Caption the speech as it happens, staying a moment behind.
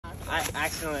I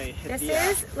accidentally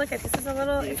hit look at this is a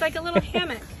little, it's like a little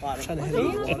hammock.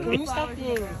 Can you stop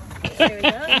being... There we go,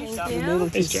 thank you.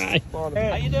 It's dry.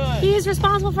 How you doing? He is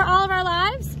responsible for all of our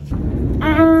lives.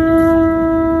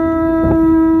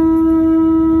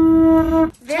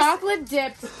 Chocolate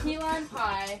dipped key lime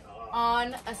pie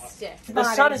on a stick. The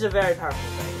sun is a very powerful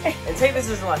thing. And take this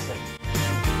as a lesson.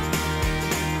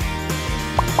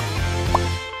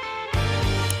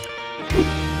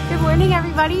 Good morning,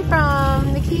 everybody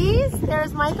from the Keys.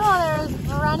 There's Michael, there's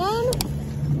Brennan,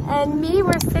 and me.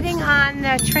 We're sitting on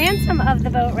the transom of the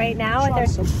boat right now with our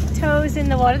toes in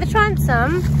the water. The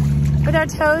transom with our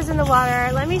toes in the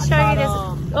water. Let me show you this.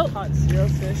 Oh, caught 0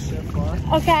 fish so far.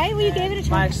 Okay, well you gave it a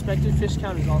try. My expected fish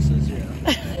count is also 0.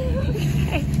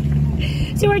 Okay.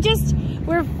 So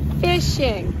we're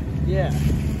fishing. Yeah.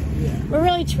 We're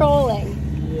really trolling.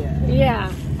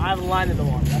 Yeah. I have a line in the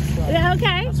water.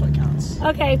 Okay. That's what counts.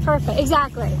 Okay, perfect.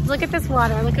 Exactly. Look at this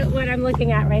water. Look at what I'm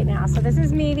looking at right now. So this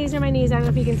is me. These are my knees. I don't know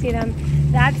if you can see them.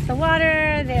 That's the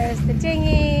water. There's the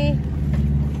dinghy.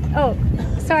 Oh,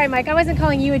 sorry, Mike. I wasn't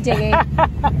calling you a dinghy.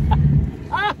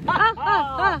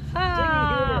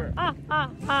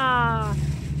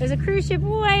 There's a cruise ship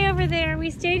way over there. We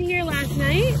stayed here last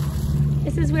night.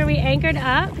 This is where we anchored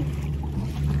up.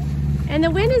 And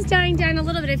the wind is dying down a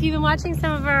little bit. If you've been watching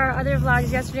some of our other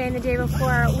vlogs yesterday and the day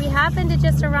before, we happened to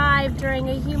just arrive during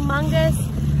a humongous,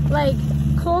 like,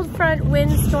 cold front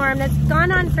windstorm that's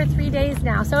gone on for 3 days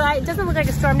now. So it doesn't look like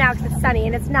a storm now because it's sunny,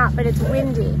 and it's not, but it's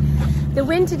windy. The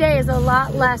wind today is a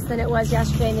lot less than it was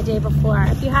yesterday and the day before.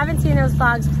 If you haven't seen those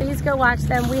vlogs, please go watch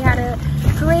them. We had a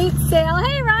great sail.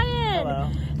 Hey, Ryan! Hello.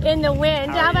 In the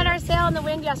wind. How about our sail in the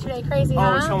wind yesterday? Crazy, huh?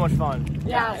 Oh, it was so much fun.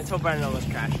 Yeah, until Brennan almost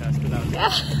crashed us. But that was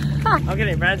I'm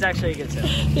kidding. Brennan's actually a good sailor.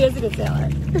 He is a good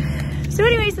sailor. So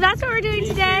anyway, so that's what we're doing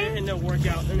today. And the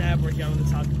workout, and the ab workout on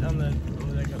the top, on the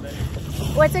deck of it.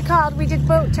 What's it called? We did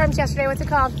boat terms yesterday. What's it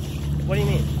called? What do you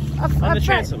mean? On the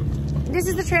transom. This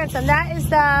is the transom. That is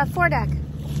the foredeck.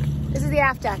 This is the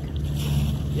aft deck.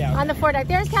 Yeah. Okay. On the foredeck.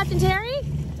 There's Captain Terry.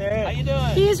 Terry, how you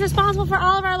doing? He is responsible for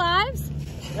all of our lives.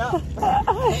 Yeah.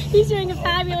 He's doing a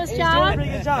fabulous job. He's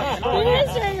doing a pretty good job. He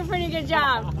is doing a pretty good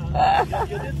job.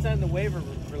 You did sign the waiver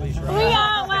release, right?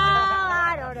 Well,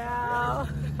 I don't know.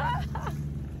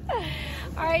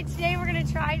 All right, today we're gonna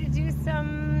try to do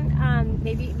some,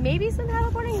 maybe some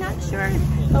paddleboarding, not sure.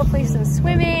 Hopefully some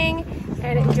swimming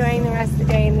and enjoying the rest of the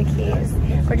day in the Keys.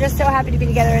 We're just so happy to be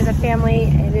together as a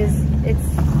family.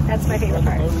 That's my favorite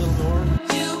part.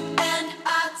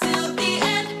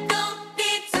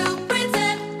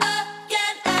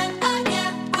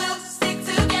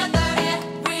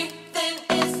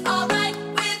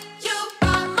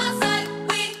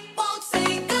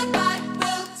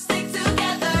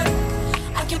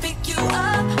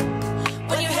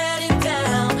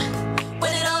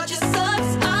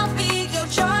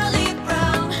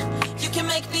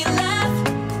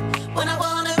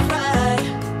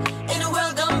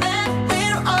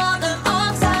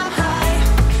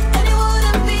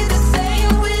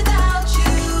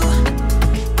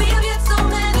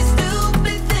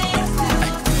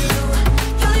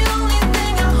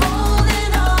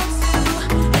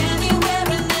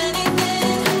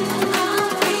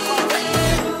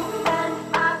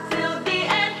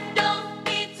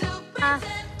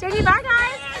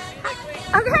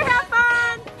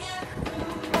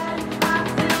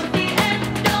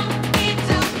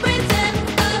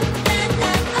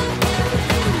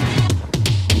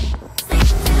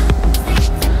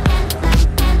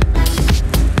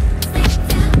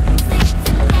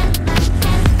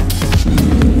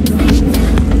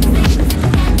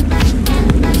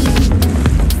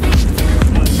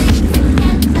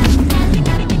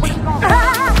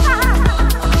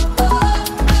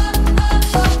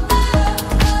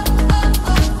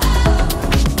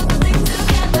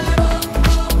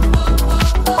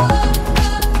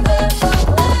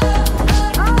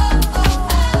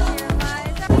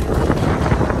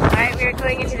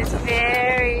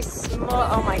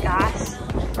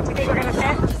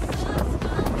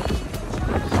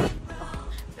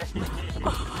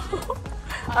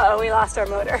 Uh-oh, we lost our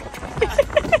motor.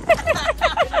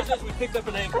 We picked up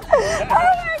an anchor. Oh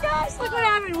my gosh, look what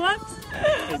happened. Whoops.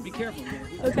 Okay, be careful.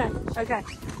 Okay.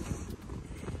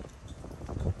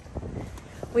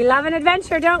 We love an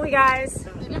adventure, don't we, guys?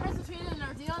 The difference between an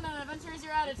ordeal and an adventure is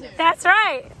your attitude. That's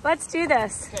right. Let's do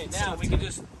this. Okay, now we can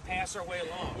just pass our way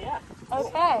along. Yeah.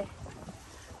 Okay.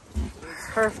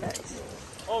 Perfect.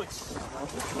 Oh, you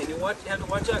have to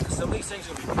watch out because some of these things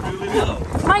will be really low.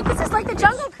 Mike, this is like the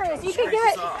Jungle Cruise. You could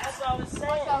get, That's what I was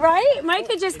saying. right? Mike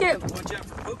could just get. Watch out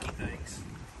for pokey things.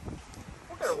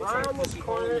 We're gonna round this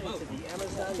corner into the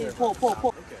Amazon. Pull.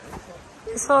 Okay.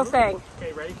 This whole thing.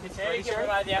 Okay, ready? Hey, you can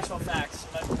provide the actual facts.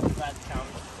 Let me provide the count.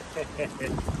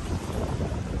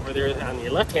 Over there on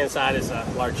your left-hand side is a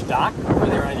large dock. Over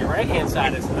there on your right-hand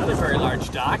side is another very large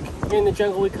dock. Here in the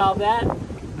jungle, we call that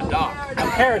a dock. A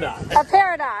paradox. A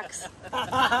paradox.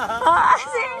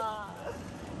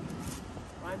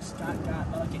 Mine's got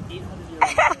like an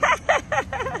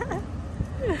 800-year-old.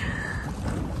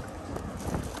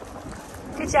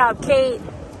 Good job, Kate.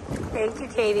 Thank you,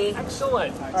 Katie.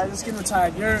 Excellent. All right, let's get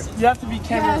retired. You have to be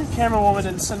camera woman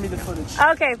and send me the footage.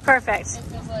 Okay, perfect. It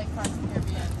feels like Pirates of the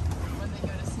Caribbean when they go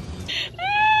to sea.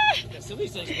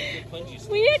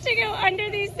 We need to go under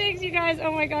these things, you guys.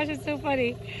 Oh my gosh, it's so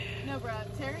funny. No, Brad.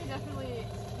 Terry definitely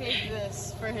paid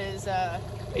this for his Yeah.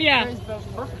 for his boat.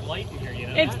 Perfect light in here, you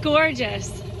know. It's gorgeous.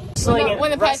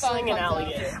 When the Wrestling python and comes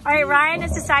alligator. All right, Ryan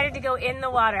has decided to go in the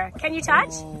water. Can you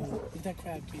touch? Oh, look at that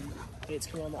crab, Katie. Hey, it's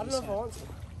coming on the I other don't know if I side. want to.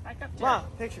 Back up there. Wow,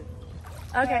 picture.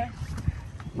 Okay.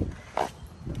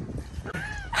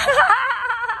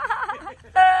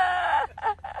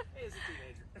 He's a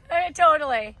teenager.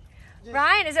 Totally.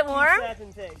 Ryan, is it warm?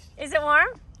 Snapping fish. Is it warm?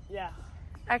 Yeah.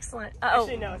 Excellent. Uh-oh.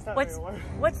 Actually, no, it's not What's very warm.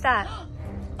 what's that?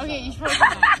 Okay, you should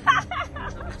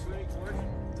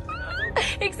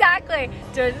Exactly.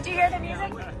 Did you hear the music?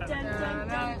 Dun, dun, dun,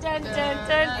 dun, dun,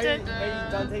 dun, Are dun. you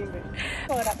done taking pictures?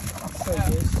 Pull it up.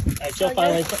 Jill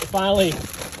finally. Finally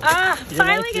You're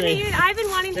gonna like use. me. I've been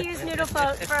wanting to use Noodle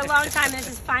Float for a long time. This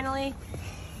is finally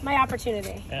my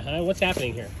opportunity. What's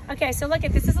happening here? Okay, so look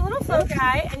at this is a little float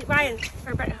guy, and Ryan,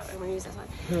 or Brennan, I'm gonna use this one.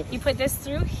 You put this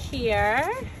through here,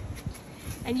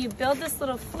 and you build this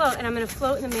little float, and I'm gonna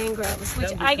float in the mangroves,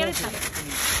 which I gotta tell you.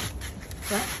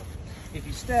 What? If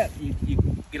you step, you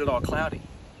get it all cloudy.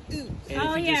 And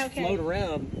Oh, if you yeah, just okay. float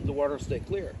around, the water will stay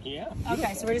clear. Yeah.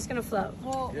 Okay, so we're just gonna float.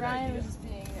 Well, Ryan was just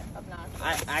being obnoxious.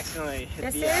 I accidentally hit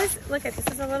This the. is, look at this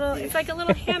is a little, it's like a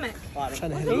little hammock. I'm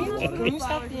trying to hit Can it. you with look, water. can you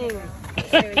stop being,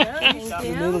 there we go, thank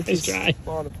you. Nice try.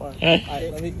 Falling apart. All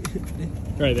right, let me.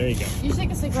 Right, there you go. You should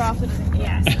take a sticker off so it doesn't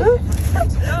Yes. Oh,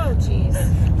 jeez.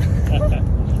 All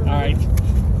right.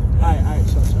 All right,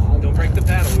 so. Don't break the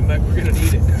paddle. We're gonna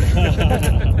need it.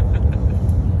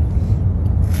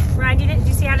 Ryan, did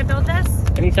you see how to build this?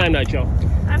 Anytime now, Joe.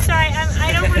 I'm sorry,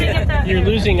 I don't want to get the... You're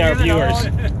losing our viewers.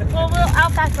 Well, I'll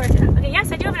fast forward to that. Okay,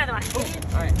 yes, I do have another one. All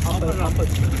right, I'll put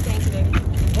it. Thank you, baby.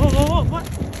 Whoa, what?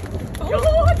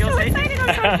 Oh, I'm so excited,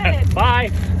 I'm so excited. Bye.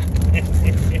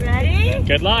 Ready?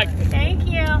 Good luck. Thank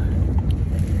you.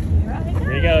 Here I go.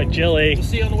 Here you go, Jilly. We'll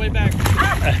see you on the way back.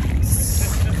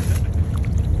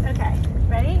 Okay,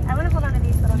 ready? I want to hold on to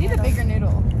these little need a handles. bigger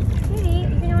noodle. Katie, you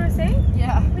think you want to sing?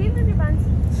 Yeah. Will you move your buns?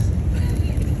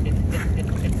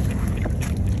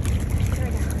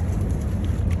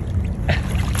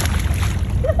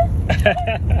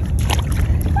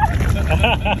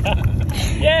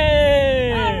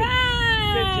 Yay! All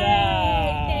right. Good job.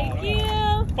 Thank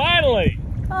you. Finally.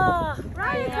 Oh,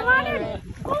 Ryan, come on in.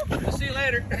 We'll see you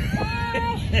later. Bye.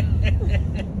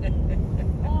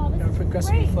 Oh, this Don't is forget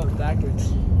to great. float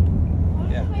backwards.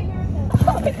 Yeah. Oh, my God.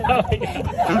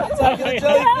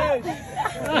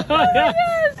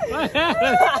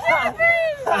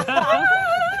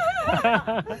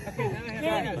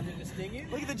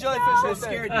 Jellyfish! Look at the jellyfish that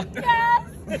scared you. Yes.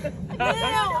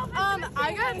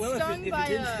 I got Well, stung if it by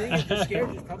didn't sting, a... if it's scared,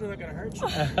 it's probably not gonna hurt you.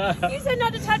 You said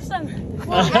not to touch them.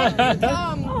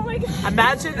 Oh my God.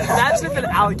 Imagine if an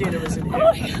alligator was in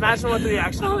here. Imagine what the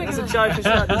reaction Oh my is. There's a God. jellyfish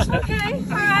right this way. Okay,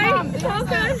 all right. All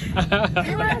good.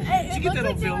 Did you get that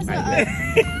on film?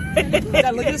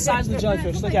 Yeah, look at the size of the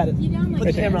jellyfish. Look at it. Put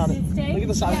the camera on it. Look at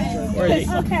the size of the jellyfish. Where is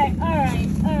he? Okay, all right.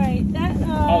 That,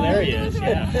 Oh, there he is.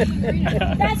 Yeah.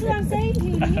 That's what I'm saying,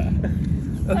 Katie.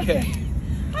 Okay.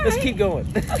 Let's keep going.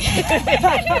 That's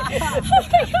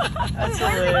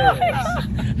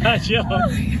hilarious.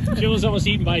 Jill was almost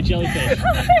eaten by a jellyfish.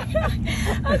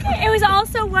 Okay, it was all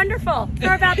so wonderful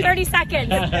for about 30 seconds.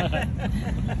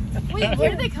 Wait, where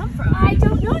did they come from? I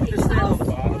don't know. They just all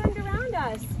swarmed around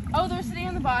us. Oh, they're sitting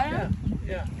on the bottom?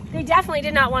 Yeah. They definitely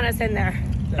did not want us in there.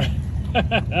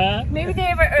 Maybe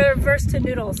they reversed to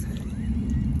noodles.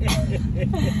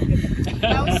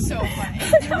 That was so funny.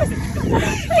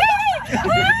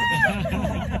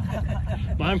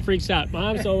 Mom freaks out.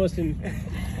 Mom's almost in.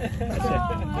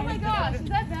 Oh my gosh, is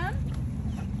that them?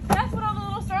 That's what all the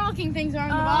little star-looking things are on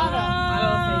the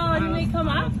bottom. Oh, did they come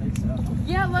up?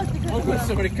 Yeah, look, because When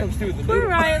somebody comes through the Poor noodle.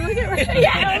 Ryan, look at Ryan.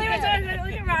 Yeah,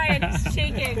 look at Ryan, he's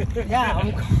shaking. Yeah,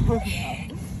 I'm cold.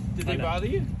 Did they bother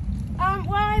you?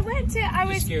 Well, I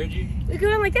They scared you?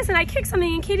 going like this, and I kicked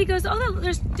something, and Katie goes, "Oh,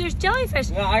 there's jellyfish."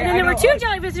 No, and then there were 2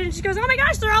 jellyfish, and she goes, "Oh my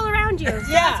gosh, they're all around you." So Yeah.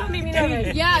 that's what made me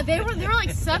nervous. yeah, there were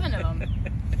like 7 of them.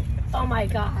 Oh my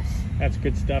gosh. That's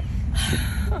good stuff.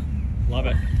 Love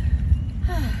it.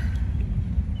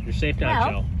 You're safe now,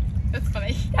 Joe. That's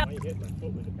funny. Why are you hitting my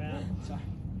foot with a paddle? Sorry.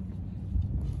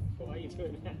 Why are you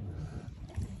doing that?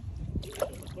 The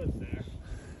foot's there.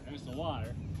 There's the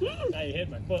water. Now you hit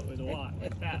my foot with the water.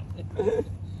 With a paddle.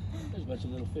 There's a bunch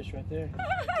of little fish right there.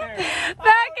 Back it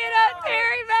up,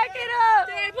 Terry. Back it up.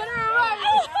 Terry, put her on.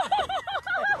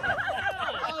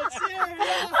 Oh, Terry.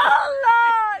 Oh,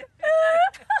 Lord.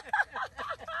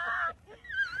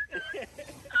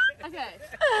 Okay.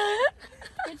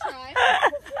 Good try.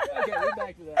 Okay, we're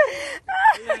back to that.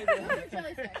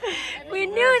 We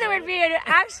knew there would be an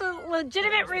absolute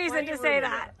legitimate reason to say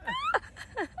that.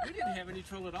 We didn't have any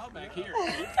trouble at all back here.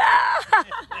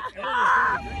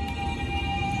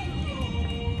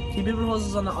 Keep your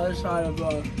hoses on the other side of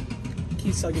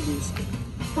Keith sucking these.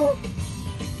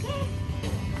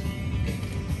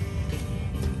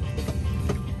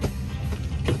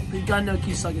 We gotta know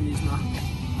Keith sucking these, Ma.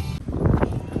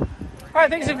 Alright,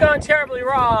 things have gone terribly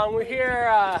wrong. We're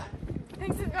here,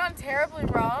 Things have gone terribly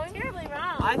wrong. Terribly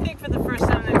wrong. I think for the first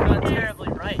time they've gone terribly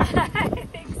right. I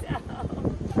think so.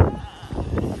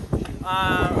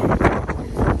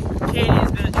 Katie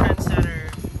has been a trendsetter,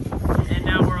 and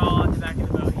now we're all at the back of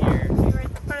the boat here. We were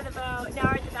at the front of the boat, now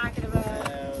we're at the back of the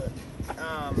boat.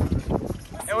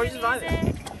 And we're just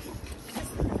vibing.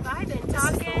 Just vibing,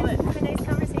 talking, having a nice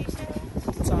conversation.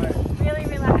 Sorry. Really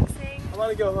relaxing. I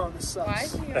want to go home. This sucks. Why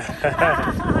is she I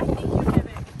think you have it.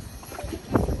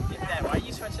 Get that. Why are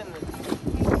you switching the...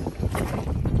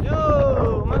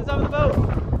 Yo! I'm on the top of the boat.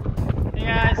 Hey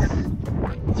guys.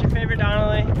 It's your favorite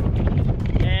Donnelly.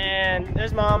 And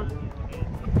there's Mom.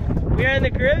 We are in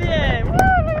the Caribbean. Woo!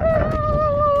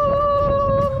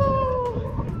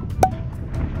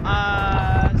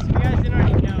 So you guys didn't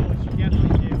already know, which you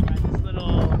definitely do. We're at this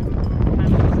little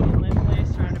kind of inland place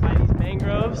surrounded by these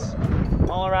mangroves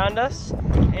all around us.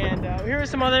 And here are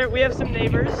some other, we have some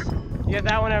neighbors. You got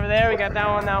that one over there, we got that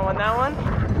one, that one, that one.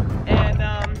 And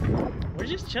we're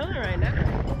just chilling right now.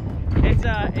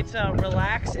 It's a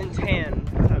relax and tan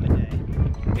time of day.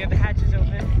 We have the hatches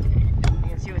open. You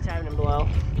can see what's happening below.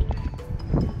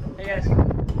 Hey guys,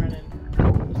 it's Brennan.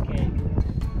 There's Kate.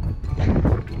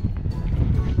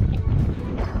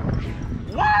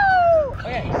 Woo!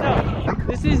 Okay, so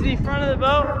this is the front of the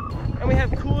boat, and we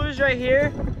have coolers right here,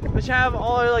 which have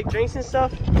all our like drinks and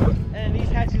stuff. And these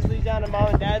hatches lead down to Mom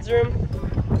and Dad's room.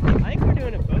 I think we're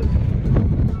doing a boat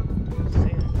tour. Just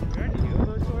saying. Did we already do a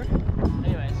boat tour?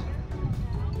 Anyways.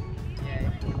 Yay.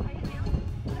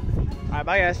 Alright,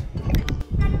 bye guys.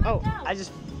 Oh,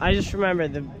 I just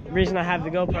remembered the reason I have the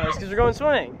GoPro is because we're going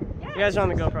swimming. You guys are on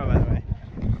the GoPro, by the way.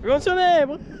 We're going swimming!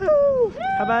 Woo-hoo!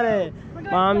 How about it?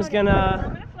 Mom's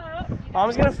gonna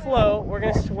float. We're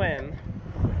gonna swim.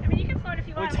 I mean, you can float if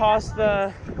you We want. toss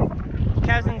the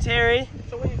Captain Terry.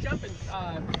 So when you jump in,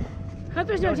 Hope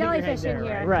there's no jellyfish in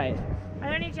here. Right. Are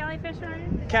there any jellyfish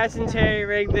around? Captain Terry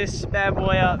rigged this bad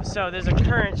boy up so there's a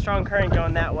current, strong current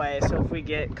going that way. So if we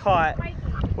get caught,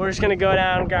 we're just gonna go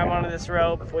down, grab onto this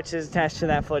rope, which is attached to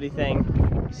that floaty thing.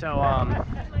 So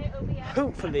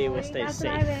hopefully we'll stay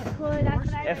safe.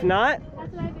 If not,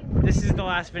 this is the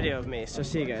last video of me. So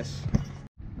see you guys.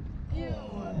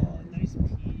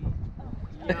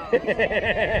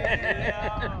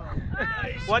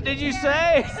 What did you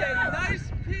say? Nice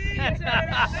pee, Oh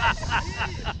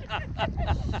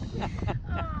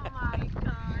my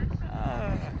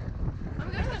gosh.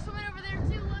 I'm gonna go swimming over there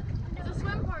too. Look, it's a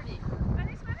swim party. Are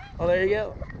they swimming? Oh, there you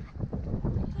go.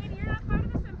 Katie, you're not part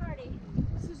of the swim party.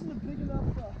 This isn't a big enough.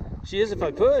 She is if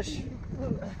I push.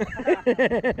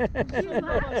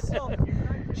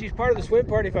 She's part of the swim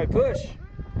party if I push.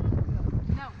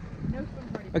 No swim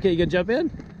party. okay, you gonna jump in?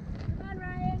 Come on,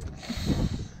 Ryan.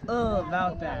 Oh,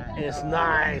 about that. It's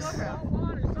nice.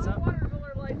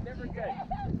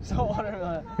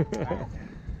 Saltwater.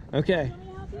 Okay,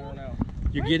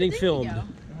 you're getting filmed.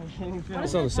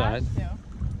 It's on the side.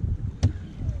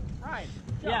 Right.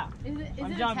 Yeah. Is it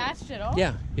I'm jumping. attached at all?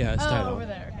 Yeah, it's tied Oh, over on.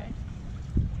 there. Okay.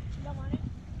 You don't want it?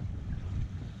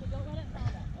 So don't let it fall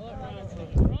down.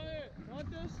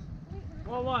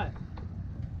 Well, what?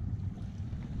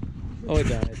 Oh, it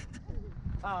died.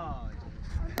 Oh.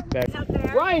 Back. Up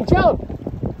there. Ryan, jump!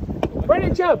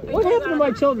 Brennan, jump! What happened to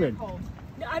my children?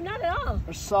 No, I'm not at all.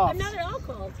 They're soft. I'm not at all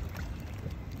cold.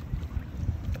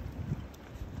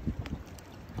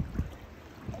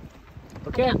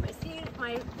 Okay. My seat,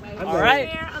 my All right.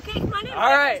 chair. Okay, come on in.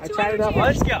 All right. There's I two tied it other up.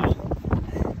 chairs. Let's go.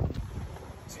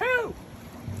 2,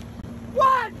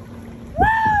 1.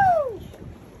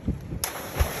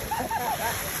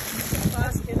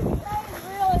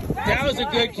 That was a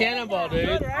good cannonball,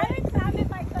 dude. I would clap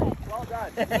if I could. Well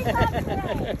done. Clap if I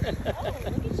could.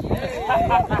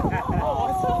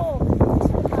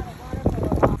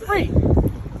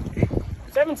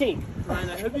 Ryan,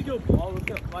 I hope you go ball.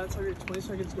 Look at by the time you're 20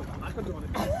 seconds, go back on doing it.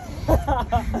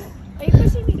 Are you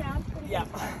pushing me down? Yeah.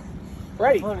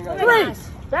 Ready? Oh my 3, gosh.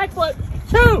 backflip,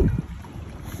 2,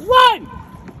 1.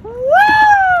 Woo!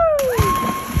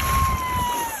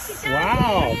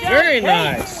 Wow, very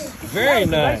nice. Very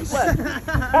nice.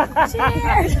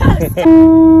 Cheers!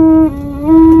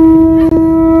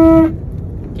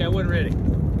 Okay, I wasn't ready.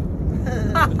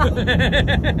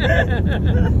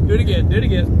 Do it again, do it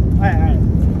again. Alright.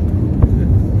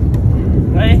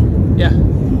 Ready? Yeah.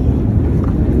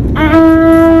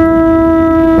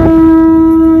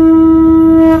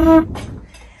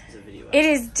 It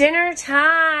is dinner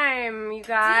time, you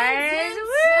guys.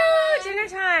 Woo! Dinner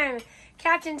time.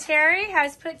 Captain Terry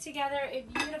has put together a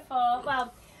beautiful,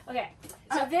 well, okay.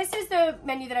 So this is the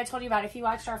menu that I told you about. If you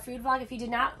watched our food vlog, if you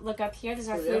did not, look up here. This is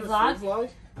our food vlog.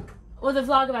 Well, the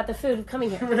vlog about the food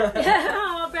coming here.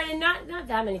 Oh, Brennan, not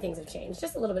that many things have changed.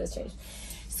 Just a little bit has changed.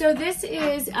 So this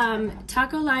is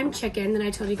taco lime chicken that I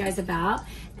told you guys about.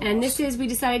 And this is, we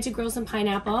decided to grill some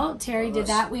pineapple. Terry did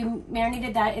that. We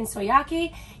marinated that in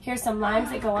soyaki. Here's some limes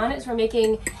that go on it. So we're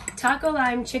making taco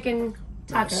lime chicken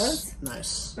tacos.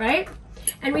 Nice. Right?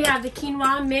 And we have the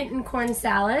quinoa, mint, and corn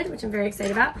salad, which I'm very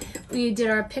excited about. We did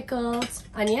our pickled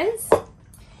onions.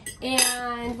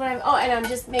 And what and I'm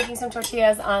just making some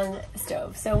tortillas on the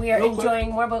stove. So we are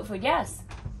enjoying more boat food. Yes.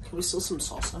 Can we steal some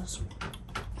salsa?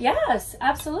 Yes,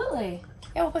 absolutely.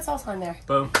 Yeah, we'll put salsa on there.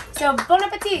 Boom. So, bon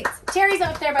appetit. Terry's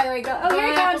up there, by the way. Go. Oh, here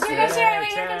he comes. Here comes Terry.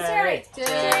 Wait, here comes Terry.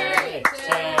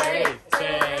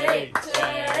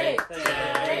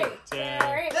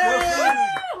 Terry.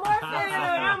 More food.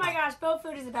 Oh my gosh, boat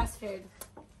food is the best food.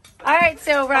 All right,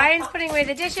 so Ryan's putting away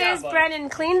the dishes. Brennan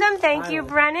cleaned them. Thank you,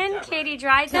 Brennan. Katie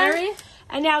dried them.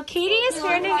 And now Katie is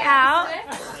handing out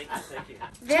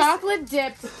this chocolate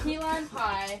dipped key lime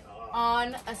pie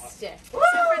on a stick. So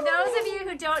for those of you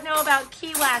who don't know about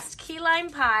Key West, key lime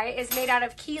pie is made out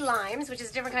of key limes, which is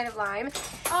a different kind of lime.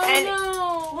 Oh and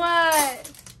no! What?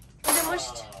 Is it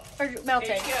mushed or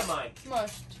melted? Yeah, mine.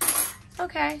 Mushed.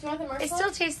 Okay. Do you want the mushed It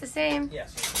still tastes the same.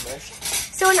 Yes.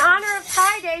 So in honor of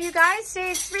Pie Day, you guys,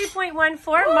 today is 3.14, March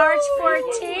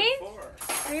 14th.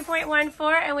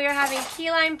 3.14, and we are having key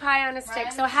lime pie on a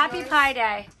stick. So happy Pie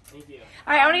Day. Thank you.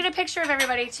 All right, I want to get a picture of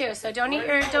everybody too. So don't eat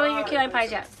your key lime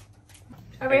pies yet.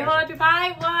 Everybody hold up your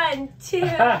pie. 1, 2.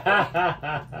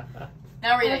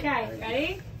 Now we're eating. Okay,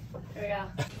 ready? Here we go.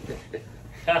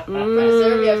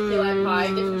 So we have key lime pie,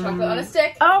 dipped in chocolate on a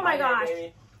stick. Oh my gosh.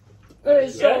 It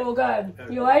is so good.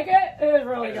 You like it? It is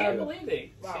really I can't good. believe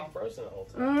they stayed frozen the whole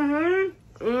time.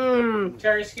 All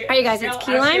right, guys, it's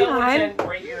key lime pie.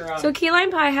 So key lime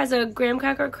pie has a graham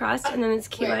cracker crust, and then it's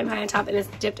key lime pie on top, and it's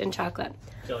dipped in chocolate.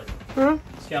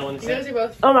 Scale one to 10.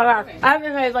 Oh my god, I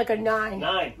think it's like a 9.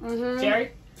 9.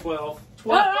 Jerry? 12.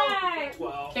 12. All right.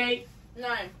 12. Kate?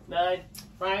 9. 9.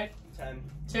 Ryan? 10.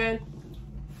 10.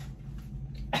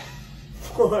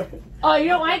 4. Oh, you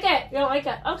don't like it? You don't like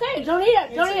it? Okay, don't eat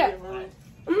it. Don't eat it.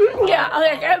 Yeah, I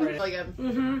like it. Really good.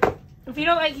 If you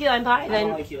don't like key lime pie,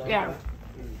 then yeah.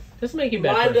 Just make it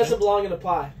better. Lime doesn't belong in a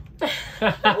pie.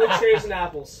 Only cherries and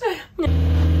apples. You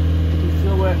can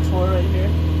feel where it's torn right here.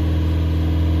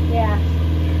 Yeah.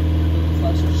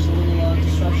 Flesh is leaning on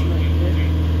destruction right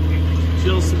here.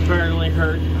 Jill's apparently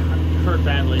hurt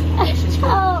badly. She's good.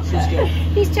 Oh, She's good.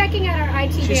 he's checking out our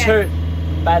IT band. She's hurt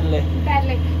badly.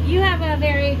 Badly. You have a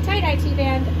very tight IT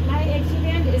band. My IT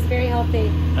band is very healthy.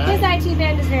 His IT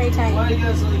band is very Why tight. are you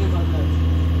guys thinking about that?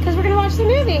 Because we're going to watch the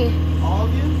movie. All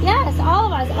of you? Yes, all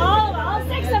of us. All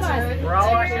 6 of us. We're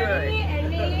all watching the Terry movie. and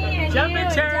me and Jump you in,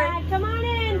 and Terry. Dad. Come on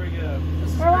Here we in. go.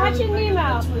 We're watching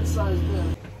Nemo. Twin-sized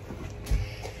bed.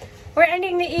 We're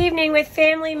ending the evening with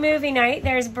family movie night.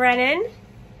 There's Brennan.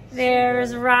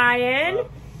 There's Ryan.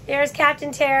 There's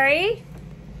Captain Terry.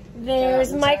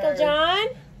 There's Michael John.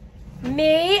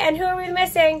 Me. And who are we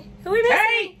missing? Who are we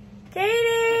missing?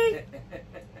 Katie.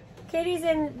 Katie's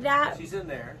in that. She's in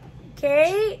there.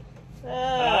 Kate.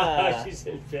 She's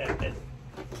in bed.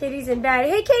 Katie's in bed.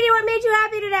 Hey, Katie, what made you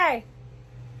happy today?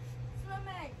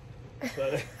 Swimming. I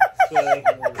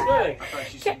thought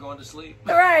she said going to sleep.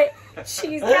 All right.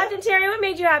 Jeez. Captain Terry, what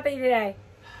made you happy today?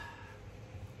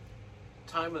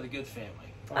 Time with a good family.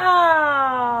 Oh.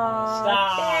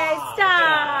 Stop. Okay,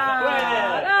 stop.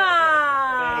 Quit.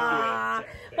 Aw.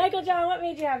 Michael John, what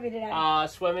made you happy today?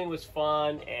 Swimming was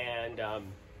fun, and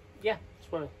yeah,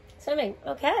 swimming. Swimming.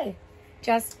 Okay.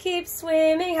 Just keep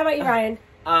swimming. How about you, Ryan?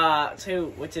 So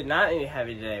what did not make me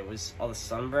happy today was all the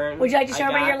sunburn. Would you like to show I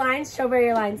everybody your got. lines? Show everybody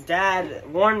your lines.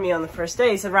 Dad warned me on the first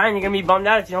day. He said, Ryan, you're gonna be bummed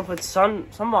out if you don't put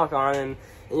sunblock on, and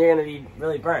you're gonna be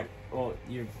really burnt. Well,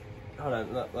 you're. Hold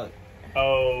on, look.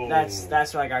 Oh.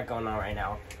 That's what I got going on right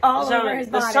now. All over his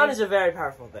The body. sun is a very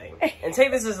powerful thing. And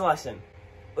take this as a lesson.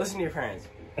 Listen to your parents.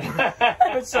 Put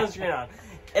sunscreen on.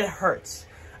 It hurts.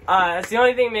 That's the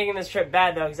only thing making this trip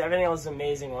bad, though, because everything else is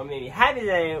amazing. What made me happy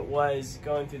today was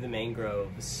going through the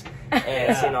mangroves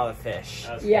and seeing all the fish.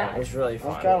 Yeah. It was really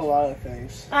fun. I've got a lot of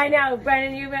things. I know,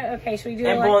 Brennan. You okay? Should we do?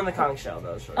 And like... blowing the conch shell,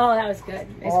 that was really Oh, that was good.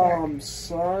 Nice work.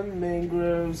 Sun,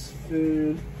 mangroves,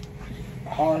 food,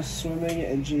 swimming,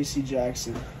 and JC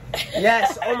Jackson.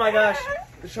 Yes. Oh my gosh.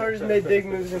 The Chargers made big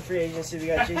moves in free agency. We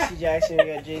got JC Jackson. We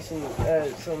got Jason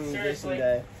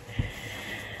Day.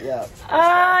 Yeah.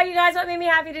 Oh, you guys, what made me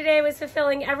happy today was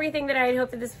fulfilling everything that I had hoped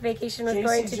that this vacation was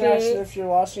going to Jackson, be. if you're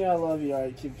watching, I love you. All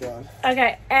right, keep going.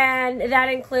 Okay, and that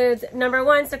includes, number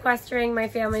 1, sequestering my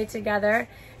family together.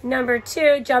 Number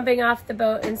 2, jumping off the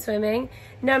boat and swimming.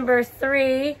 Number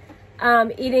 3,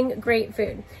 eating great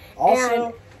food. Also,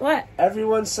 and what?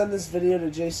 Everyone send this video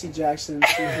to JC Jackson and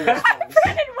see who responds.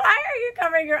 Brennan, why are you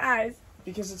covering your eyes?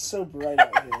 Because it's so bright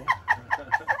out here.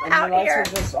 And Out the lights here. are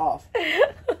just off.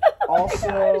 Also,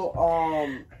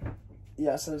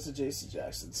 yeah, send it to JC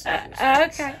Jackson.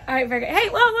 Okay, all right, very good. Hey,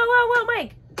 whoa,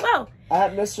 Mike. Whoa.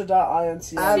 At Mr.INT.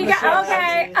 So you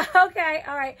guys, okay,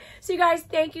 all right. So you guys,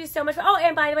 thank you so much. Oh,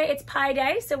 and by the way, it's pie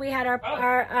day. So we had our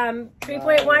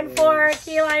 3.14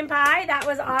 key lime pie. That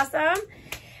was awesome.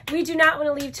 We do not want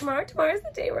to leave tomorrow. Tomorrow's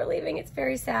the day we're leaving. It's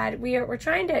very sad. We're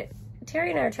trying to, Terry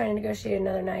and I are trying to negotiate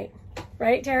another night.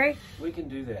 Right, Terry? We can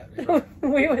do that.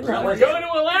 We would love We're it. going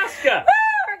to Alaska.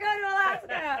 We're going to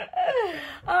Alaska.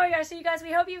 Oh my gosh. So you guys,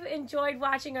 we hope you've enjoyed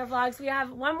watching our vlogs. We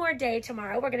have one more day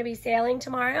tomorrow. We're going to be sailing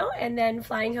tomorrow and then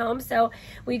flying home. So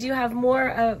we do have more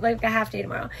of like a half day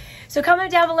tomorrow. So comment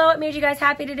down below what made you guys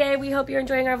happy today. We hope you're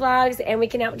enjoying our vlogs and we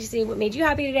cannot wait to see what made you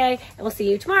happy today. And we'll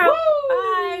see you tomorrow. Woo!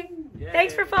 Bye. Yay.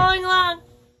 Thanks for following along.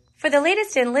 For the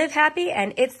latest in Live Happy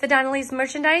and It's the Donnellys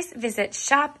merchandise, visit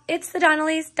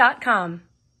shopitsthedonnellys.com.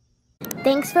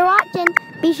 Thanks for watching.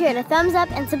 Be sure to thumbs up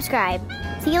and subscribe.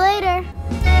 See you later.